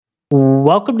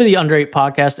Welcome to the Under 8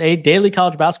 Podcast, a daily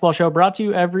college basketball show brought to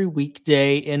you every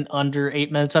weekday in under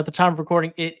 8 minutes. At the time of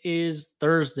recording, it is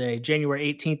Thursday,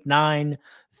 January 18th,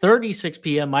 9:36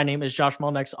 p.m. My name is Josh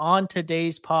Melnex. On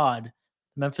today's pod,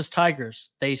 Memphis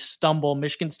Tigers, they stumble.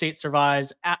 Michigan State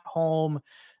survives at home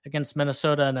against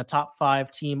Minnesota, and a top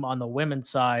 5 team on the women's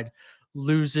side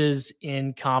loses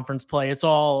in conference play. It's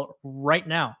all right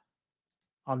now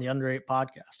on the Under 8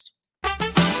 Podcast.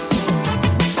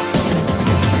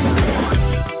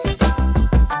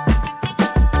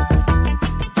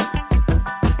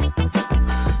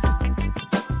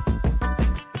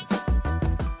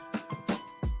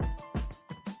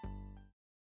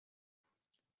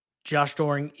 Josh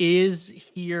Doring is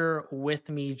here with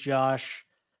me, Josh.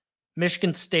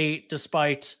 Michigan State,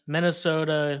 despite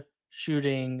Minnesota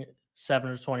shooting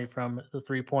 7 of 20 from the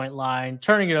three-point line,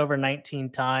 turning it over 19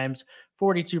 times,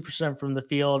 42% from the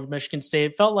field. Michigan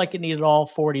State felt like it needed all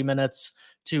 40 minutes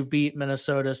to beat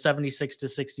Minnesota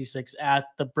 76-66 at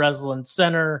the Breslin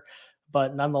Center.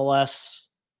 But nonetheless,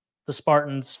 the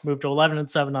Spartans moved to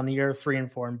 11-7 on the year,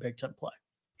 3-4 in Big Ten play.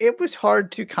 It was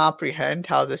hard to comprehend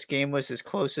how this game was as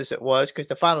close as it was because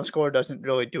the final score doesn't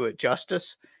really do it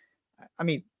justice. I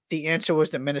mean, the answer was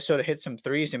that Minnesota hit some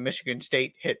threes and Michigan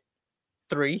State hit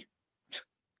 3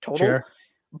 total. Sure.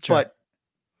 But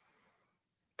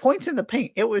points in the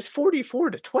paint, it was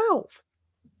 44-12.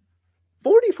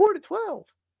 44-12.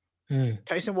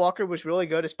 Tyson Walker was really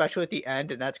good, especially at the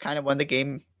end, and that's kind of when the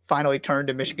game finally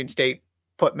turned and Michigan State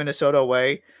put Minnesota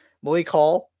away. Malik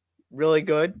Hall, really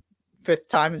good. 5th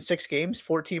time in 6 games,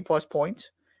 14 plus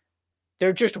points.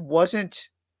 There just wasn't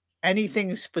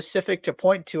anything specific to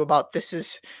point to about this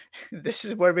is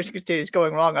where Michigan State is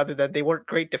going wrong, other than they weren't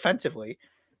great defensively.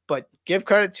 But give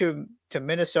credit to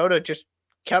Minnesota, just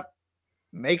kept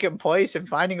making plays and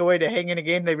finding a way to hang in a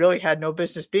game they really had no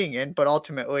business being in. But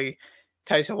ultimately,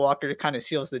 Tyson Walker kind of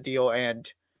seals the deal, and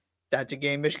that's a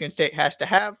game Michigan State has to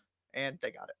have, and they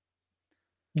got it.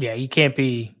 Yeah, you can't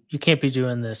be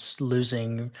doing this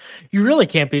losing. You really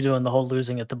can't be doing the whole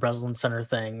losing at the Breslin Center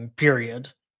thing,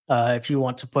 period. If you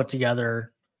want to put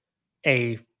together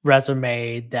a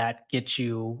resume that gets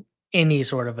you any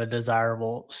sort of a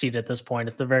desirable seat at this point,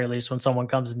 at the very least, when someone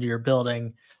comes into your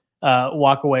building,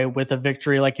 walk away with a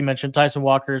victory. Like you mentioned, Tyson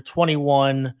Walker,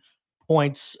 21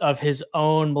 points of his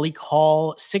own. Malik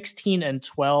Hall, 16 and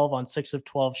 12 on 6 of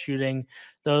 12 shooting.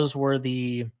 Those were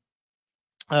the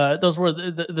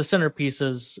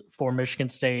centerpieces for Michigan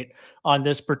State on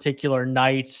this particular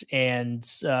night, and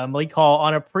Malik Hall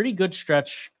on a pretty good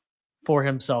stretch for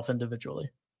himself individually.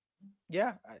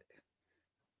 Yeah,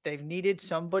 they've needed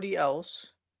somebody else.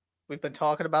 We've been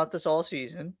talking about this all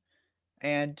season,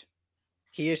 and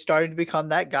he is starting to become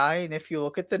that guy. And if you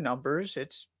look at the numbers,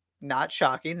 it's not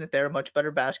shocking that they're a much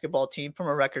better basketball team from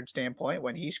a record standpoint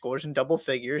when he scores in double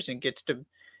figures and gets to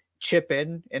chip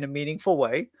in a meaningful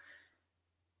way.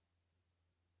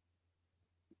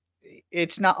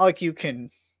 It's not like you can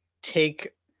take,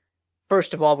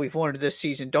 first of all, we've learned this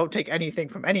season, don't take anything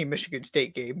from any Michigan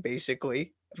State game,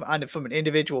 basically, from an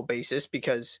individual basis,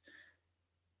 because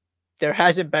there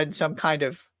hasn't been some kind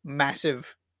of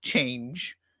massive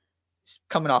change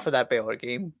coming off of that Baylor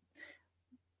game.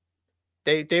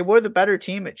 They were the better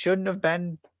team. It shouldn't have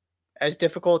been as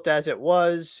difficult as it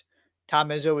was. Tom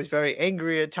Izzo was very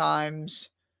angry at times.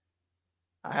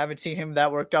 I haven't seen him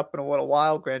that worked up in a little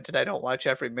while. Granted, I don't watch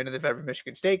every minute of every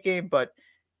Michigan State game, but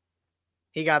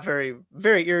he got very,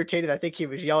 very irritated. I think he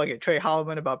was yelling at Trey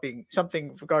Holloman about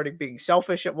something regarding being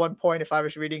selfish at one point, if I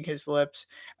was reading his lips.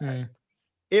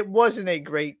 It wasn't a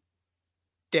great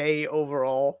day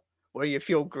overall where you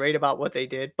feel great about what they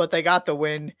did, but they got the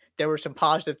win. There were some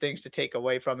positive things to take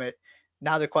away from it.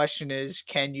 Now the question is,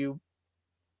 can you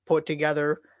put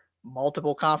together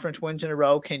multiple conference wins in a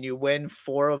row? Can you win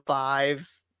 4 of 5,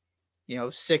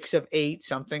 6 of 8,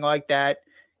 something like that?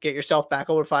 Get yourself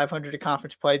back over 500 to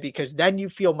conference play, because then you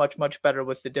feel much, much better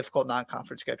with the difficult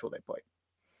non-conference schedule they played.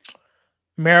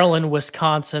 Maryland,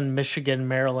 Wisconsin, Michigan,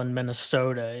 Maryland,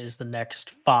 Minnesota is the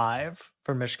next 5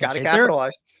 for Michigan State. Got to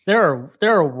capitalize. There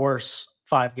are worse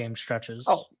 5-game stretches.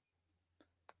 Oh,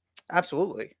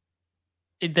 absolutely.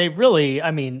 They really, I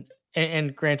mean,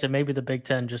 and granted, maybe the Big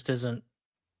Ten just isn't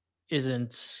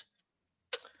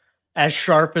as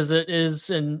sharp as it is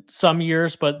in some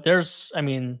years, but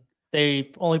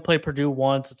they only play Purdue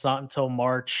once. It's not until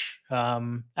March.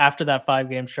 After that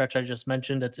 5-game stretch I just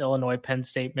mentioned, it's Illinois, Penn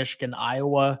State, Michigan,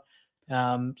 Iowa.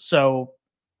 So,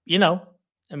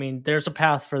 there's a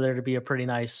path for there to be a pretty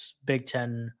nice Big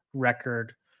Ten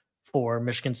record for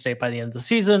Michigan State by the end of the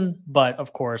season. But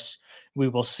of course, we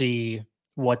will see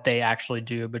what they actually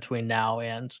do between now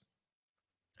and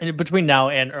between now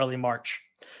and early March.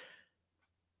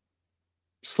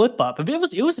 Slip up. I mean,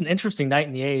 it was an interesting night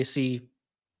in the AAC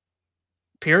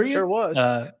period. Sure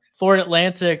was. Florida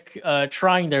Atlantic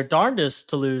trying their darndest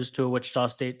to lose to a Wichita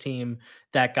State team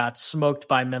that got smoked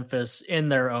by Memphis in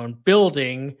their own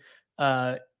building,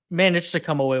 uh, managed to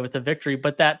come away with a victory.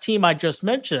 But that team I just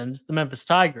mentioned, the Memphis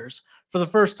Tigers, for the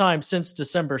first time since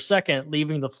December 2nd,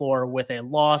 leaving the floor with a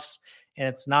loss. And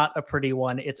it's not a pretty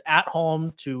one. It's at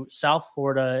home to South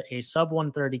Florida, a sub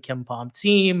 130 Kempom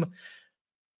team.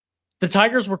 The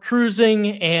Tigers were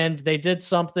cruising and they did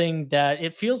something that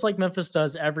it feels like Memphis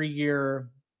does every year,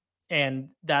 and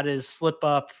that is slip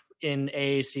up in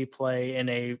AAC play in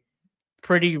a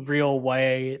pretty real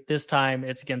way. This time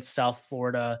it's against South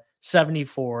Florida,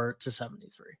 74-73.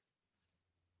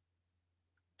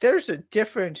 There's a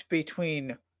difference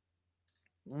between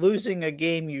losing a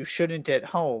game you shouldn't at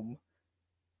home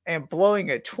and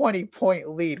blowing a 20-point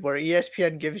lead where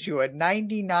ESPN gives you a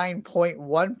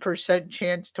 99.1%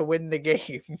 chance to win the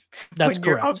game That's when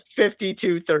you're up correct.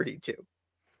 52-32.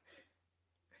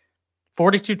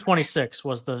 42-26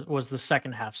 was the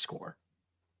second half score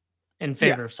in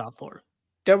favor of South Florida.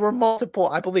 There were multiple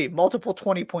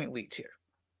 20-point leads here.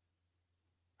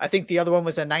 I think the other one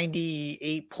was a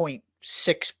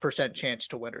 98.6% chance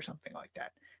to win or something like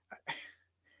that.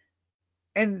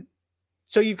 And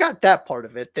so you've got that part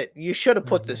of it that you should have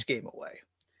put this game away.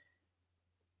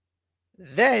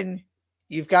 Then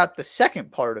you've got the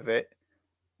second part of it,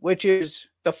 which is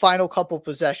the final couple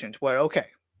possessions where, okay,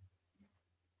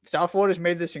 South Florida's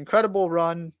made this incredible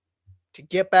run to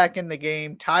get back in the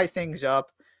game, tie things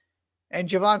up, and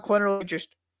Javon Quinterly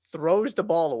just throws the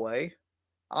ball away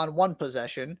on one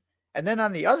possession. And then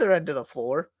on the other end of the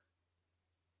floor,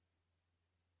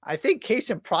 I think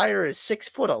Kason Pryor is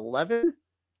 6'11".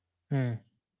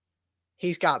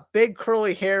 He's got big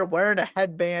curly hair, wearing a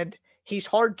headband. He's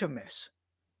hard to miss.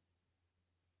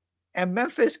 And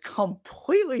Memphis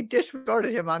completely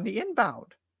disregarded him on the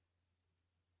inbound.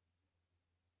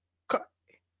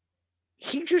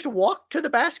 He just walked to the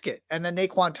basket, and then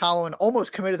Naquan Tallon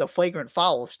almost committed a flagrant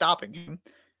foul stopping him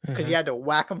because he had to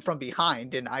whack him from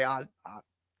behind, and I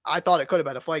thought it could have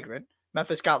been a flagrant.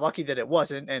 Memphis got lucky that it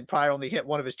wasn't, and Pryor only hit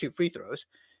one of his 2 free throws.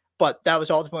 But that was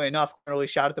ultimately enough. Early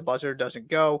shot at the buzzer doesn't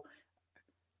go.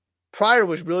 Pryor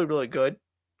was really, really good.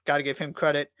 Got to give him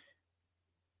credit.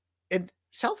 And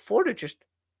South Florida just,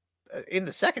 in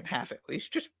the second half at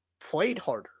least, just played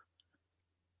harder.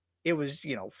 It was,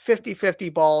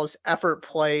 50-50 balls, effort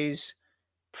plays,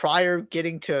 Pryor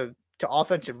getting to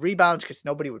offensive rebounds because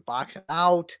nobody would box him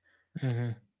out.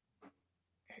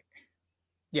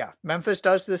 Yeah, Memphis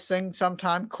does this thing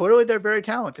sometime. Clearly, they're very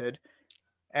talented.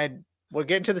 And we're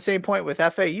getting to the same point with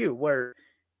FAU where,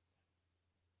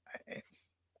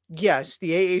 yes,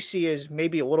 the AAC is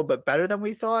maybe a little bit better than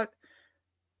we thought,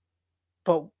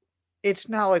 but it's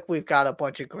not like we've got a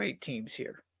bunch of great teams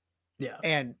here. Yeah.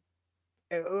 And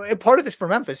part of this for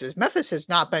Memphis is Memphis has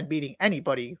not been beating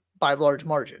anybody by large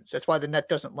margins. That's why the net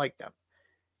doesn't like them.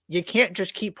 You can't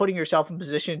just keep putting yourself in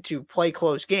position to play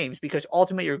close games because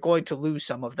ultimately you're going to lose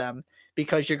some of them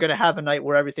because you're going to have a night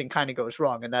where everything kind of goes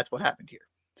wrong. And that's what happened here.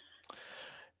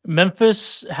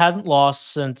 Memphis hadn't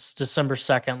lost since December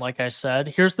 2nd, like I said.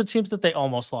 Here's the teams that they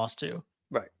almost lost to.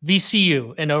 Right.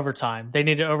 VCU in overtime. They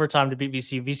needed overtime to beat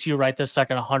VCU. VCU right this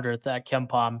second 100th at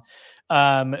Kempom.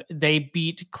 They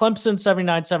beat Clemson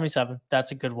 79-77.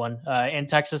 That's a good one. And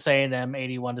Texas A&M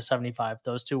 81-75.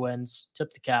 Those 2 wins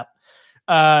tip the cap.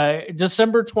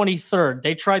 December 23rd,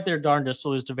 they tried their darndest to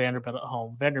lose to Vanderbilt at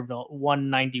home. Vanderbilt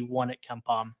 191 at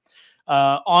Kempom.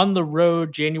 On the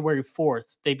road, January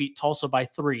 4th, they beat Tulsa by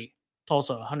 3.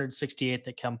 Tulsa 168th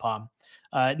at Kempom.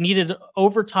 Needed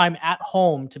overtime at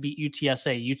home to beat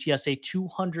UTSA. UTSA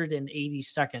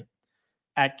 282nd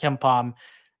at Kempom.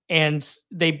 And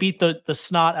they beat the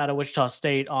snot out of Wichita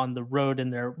State on the road in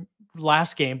their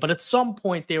last game. But at some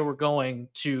point, they were going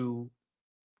to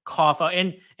cough up.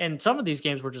 And some of these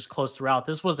games were just close throughout.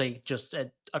 This was just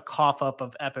a cough up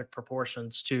of epic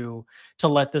proportions to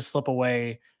let this slip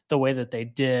away the way that they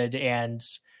did. And,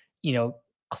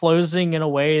 closing in a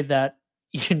way that,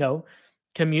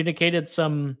 communicated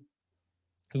some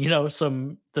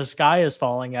the sky is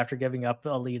falling after giving up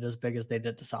a lead as big as they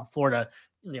did to South Florida.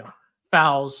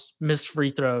 Fouls, missed free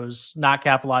throws, not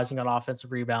capitalizing on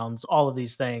offensive rebounds, all of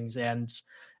these things. And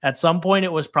at some point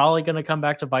it was probably going to come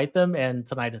back to bite them. And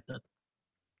tonight it did.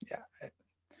 Yeah. It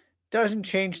doesn't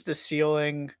change the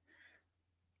ceiling.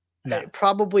 No. It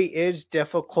probably is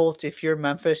difficult if you're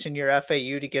Memphis and you're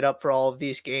FAU to get up for all of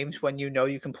these games when you know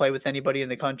you can play with anybody in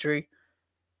the country.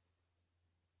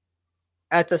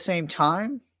 At the same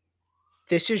time,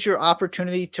 this is your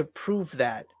opportunity to prove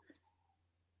that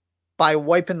by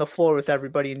wiping the floor with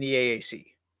everybody in the AAC.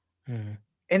 Mm-hmm.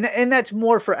 And that's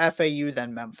more for FAU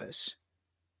than Memphis.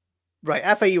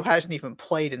 Right, FAU hasn't even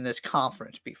played in this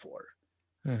conference before.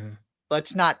 Mm-hmm.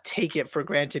 Let's not take it for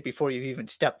granted before you've even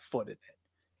stepped foot in it.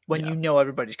 When you know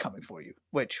everybody's coming for you,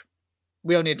 which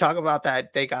we don't need to talk about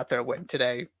that. They got their win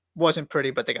today. Wasn't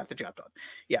pretty, but they got the job done.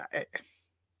 Yeah.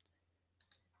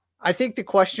 I think the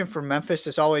question for Memphis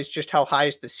is always just how high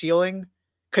is the ceiling?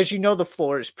 Because the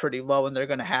floor is pretty low and they're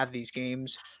going to have these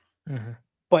games. Mm-hmm.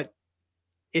 But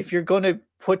if you're going to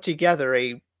put together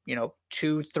a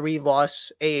 2-3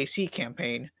 loss AAC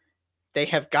campaign, they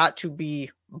have got to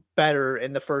be better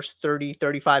in the first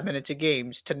 30-35 minutes of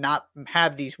games to not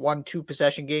have these 1-2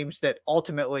 possession games that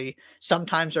ultimately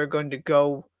sometimes are going to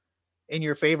go in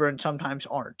your favor and sometimes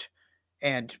aren't.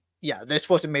 And yeah, this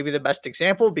wasn't maybe the best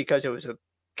example because it was a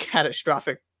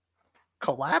catastrophic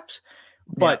collapse,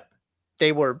 but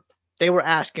they were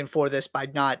asking for this by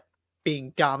not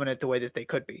being dominant the way that they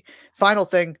could be. Final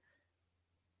thing,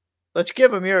 let's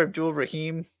give Amir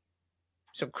Abdul-Rahim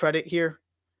some credit here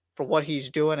for what he's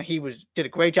doing. He did a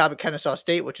great job at Kennesaw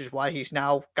State, which is why he's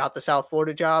now got the South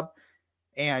Florida job.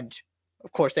 And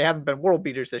of course, they haven't been world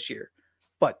beaters this year.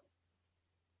 But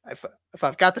if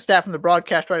I've got the stat from the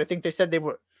broadcast right, I think they said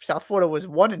South Florida was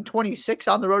 1-26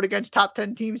 on the road against top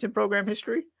 10 teams in program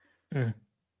history.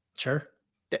 Sure.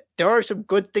 There are some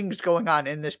good things going on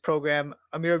in this program.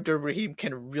 Amir Abdul-Rahim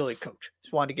can really coach.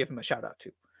 Just wanted to give him a shout out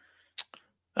too.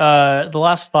 The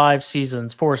last 4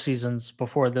 seasons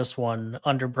before this one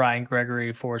under Brian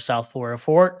Gregory for South Florida,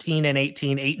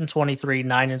 14-18, 8-23,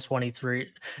 9-23,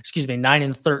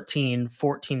 9-13,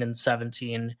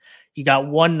 14-17. You got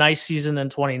one nice season in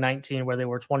 2019 where they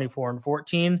were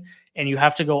 24-14, and you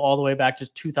have to go all the way back to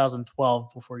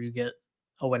 2012 before you get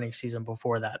a winning season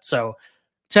before that. So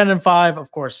 10-5,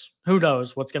 of course, who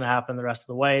knows what's going to happen the rest of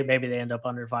the way. Maybe they end up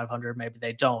under 500, maybe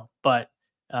they don't. But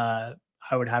I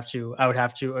would have to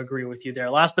agree with you there.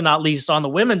 Last but not least, on the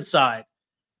women's side,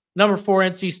 number 4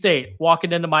 NC State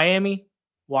walking into Miami,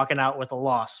 walking out with a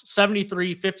loss,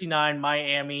 73-59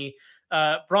 Miami.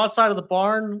 Broadside of the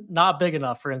barn, not big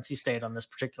enough for NC State on this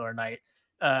particular night.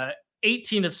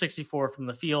 18 of 64 from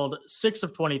the field, 6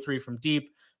 of 23 from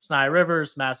deep. Snia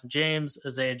Rivers, Madison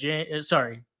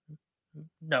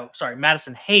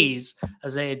Hayes,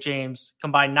 Isaiah James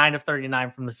combined 9 of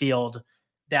 39 from the field.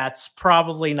 That's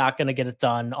probably not going to get it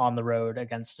done on the road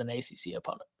against an ACC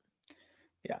opponent.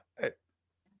 Yeah.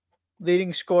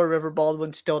 Leading scorer, River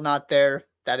Baldwin, still not there.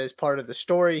 That is part of the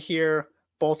story here.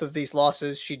 Both of these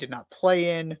losses she did not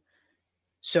play in.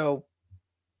 So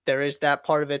there is that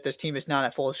part of it. This team is not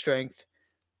at full strength.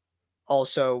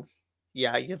 Also,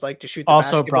 yeah, you'd like to shoot the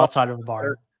also basketball. Broadside of the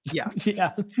barn. Yeah.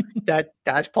 Yeah.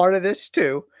 That's part of this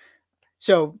too.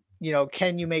 So,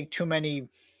 can you make too many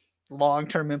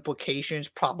long-term implications?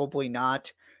 Probably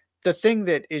not. The thing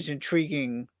that is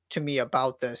intriguing to me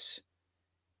about this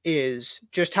is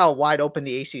just how wide open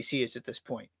the ACC is at this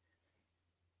point.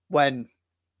 When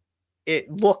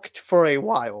it looked for a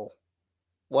while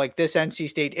like this NC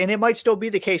State, and it might still be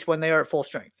the case when they are at full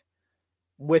strength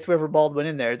with River Baldwin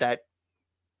in there, that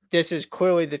this is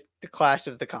clearly the class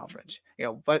of the conference.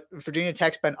 But Virginia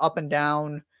Tech's been up and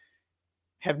down,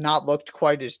 have not looked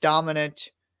quite as dominant.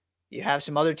 You have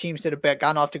some other teams that have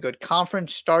gotten off to good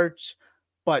conference starts,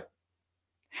 but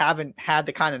haven't had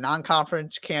the kind of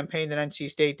non-conference campaign that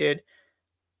NC State did.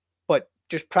 But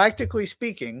just practically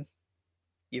speaking,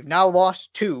 you've now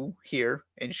lost 2 here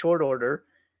in short order.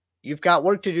 You've got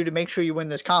work to do to make sure you win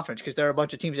this conference because there are a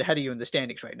bunch of teams ahead of you in the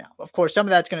standings right now. Of course, some of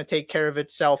that's going to take care of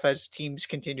itself as teams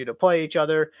continue to play each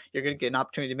other. You're going to get an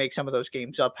opportunity to make some of those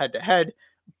games up head-to-head,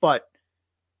 but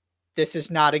this is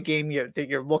not a game that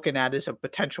you're looking at as a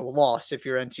potential loss if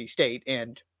you're NC State,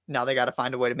 and now they got to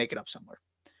find a way to make it up somewhere.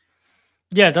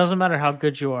 Yeah, it doesn't matter how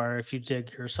good you are if you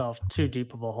dig yourself too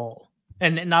deep of a hole.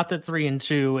 And not that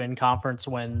 3-2 in conference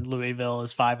when Louisville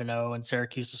is 5-0 and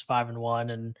Syracuse is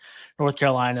 5-1 and North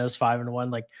Carolina is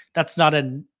 5-1. Like, that's not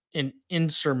an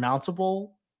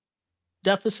insurmountable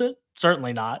deficit.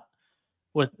 Certainly not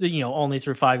with, only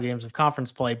through 5 games of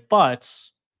conference play. But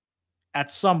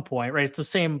at some point, right, it's the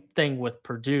same thing with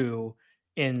Purdue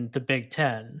in the Big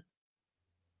Ten.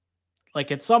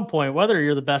 Like, at some point, whether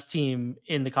you're the best team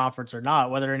in the conference or not,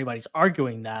 whether anybody's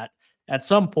arguing that, at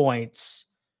some points,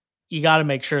 you got to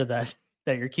make sure that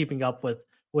you're keeping up with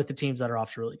the teams that are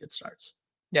off to really good starts.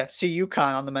 Yeah, see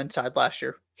UConn on the men's side last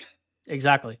year.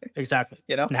 Exactly.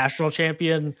 National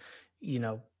champion,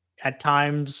 at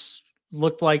times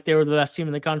looked like they were the best team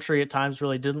in the country. At times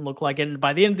really didn't look like it. And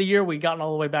by the end of the year, we'd gotten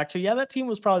all the way back to, yeah, that team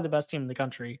was probably the best team in the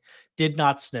country. Did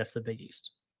not sniff the Big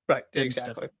East. Right, Didn't sniff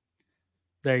exactly. it.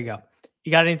 There you go.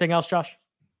 You got anything else, Josh?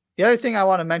 The other thing I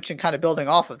want to mention, kind of building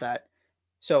off of that.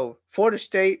 So Florida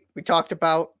State, we talked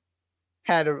about,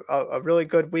 had a really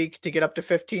good week to get up to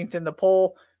 15th in the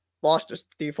poll. Lost to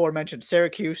the aforementioned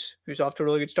Syracuse, who's off to a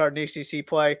really good start in ACC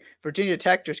play. Virginia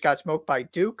Tech just got smoked by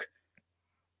Duke.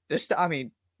 This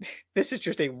is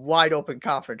just a wide open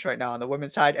conference right now on the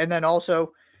women's side. And then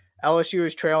also LSU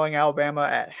is trailing Alabama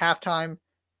at halftime.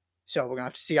 So we're going to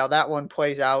have to see how that one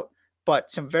plays out.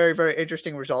 But some very, very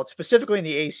interesting results, specifically in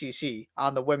the ACC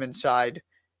on the women's side.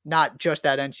 Not just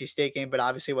that NC State game, but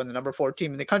obviously when the number 4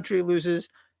 team in the country loses,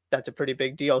 that's a pretty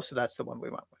big deal. So that's the one we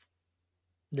went with.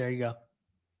 There you go.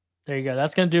 There you go.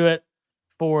 That's going to do it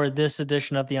for this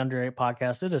edition of the Under 8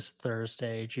 podcast. It is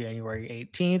Thursday, January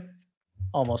 18th,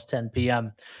 almost 10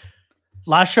 p.m.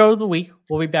 Last show of the week.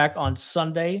 We'll be back on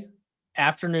Sunday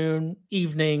afternoon,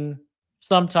 evening,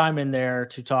 sometime in there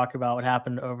to talk about what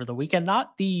happened over the weekend.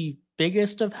 Not the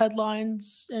biggest of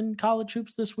headlines in college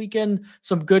hoops this weekend.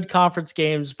 Some good conference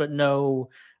games, but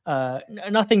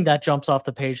nothing that jumps off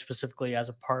the page specifically as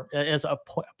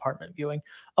appointment viewing.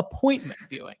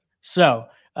 So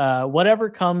whatever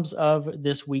comes of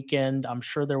this weekend, I'm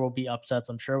sure there will be upsets.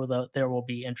 I'm sure there will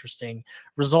be interesting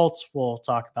results. We'll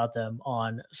talk about them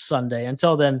on Sunday.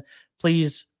 Until then,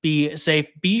 please be safe.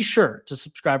 Be sure to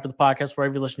subscribe to the podcast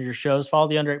wherever you listen to your shows. Follow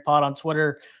the Under 8 Pod on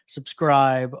Twitter.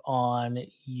 Subscribe on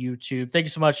YouTube. Thank you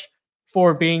so much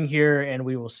for being here, and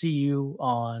we will see you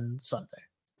on Sunday.